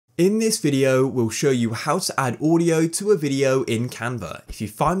In this video, we'll show you how to add audio to a video in Canva. If you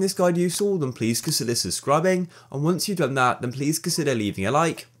find this guide useful, then please consider subscribing, and once you've done that, then please consider leaving a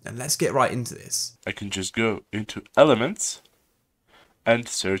like, and let's get right into this. I can just go into Elements and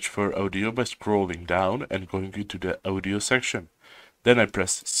search for audio by scrolling down and going into the audio section. Then I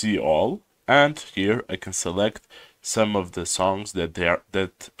press See All, and here I can select some of the songs that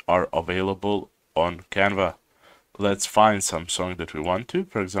are available on Canva. Let's find some song that we want to.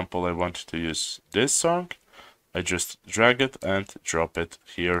 For example, I want to use this song. I just drag it and drop it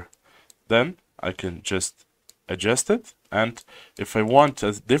here. Then I can just adjust it, and if I want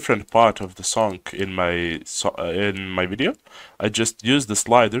a different part of the song in my video, I just use the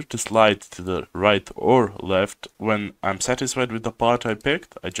slider to slide to the right or left. When I'm satisfied with the part I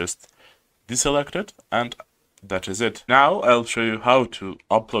picked, I just deselect it, and that is it. Now I'll show you how to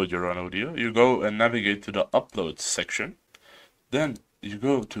upload your own audio. You go and navigate to the upload section. Then you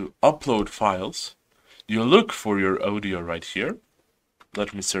go to upload files. You look for your audio right here.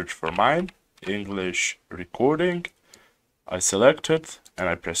 Let me search for mine, English recording. I select it and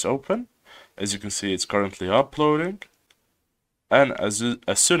I press open. As you can see, it's currently uploading. And as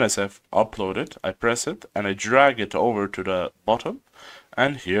soon as I've uploaded, I press it and I drag it over to the bottom.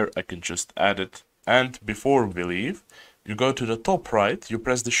 And here I can just add it. And before we leave, you go to the top right, you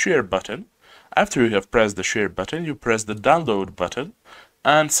press the share button. After you have pressed the share button, you press the download button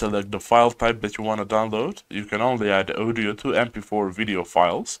and select the file type that you want to download. You can only add audio to MP4 video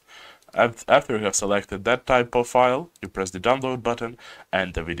files. After you have selected that type of file, you press the download button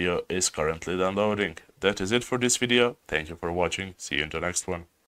and the video is currently downloading. That is it for this video. Thank you for watching. See you in the next one.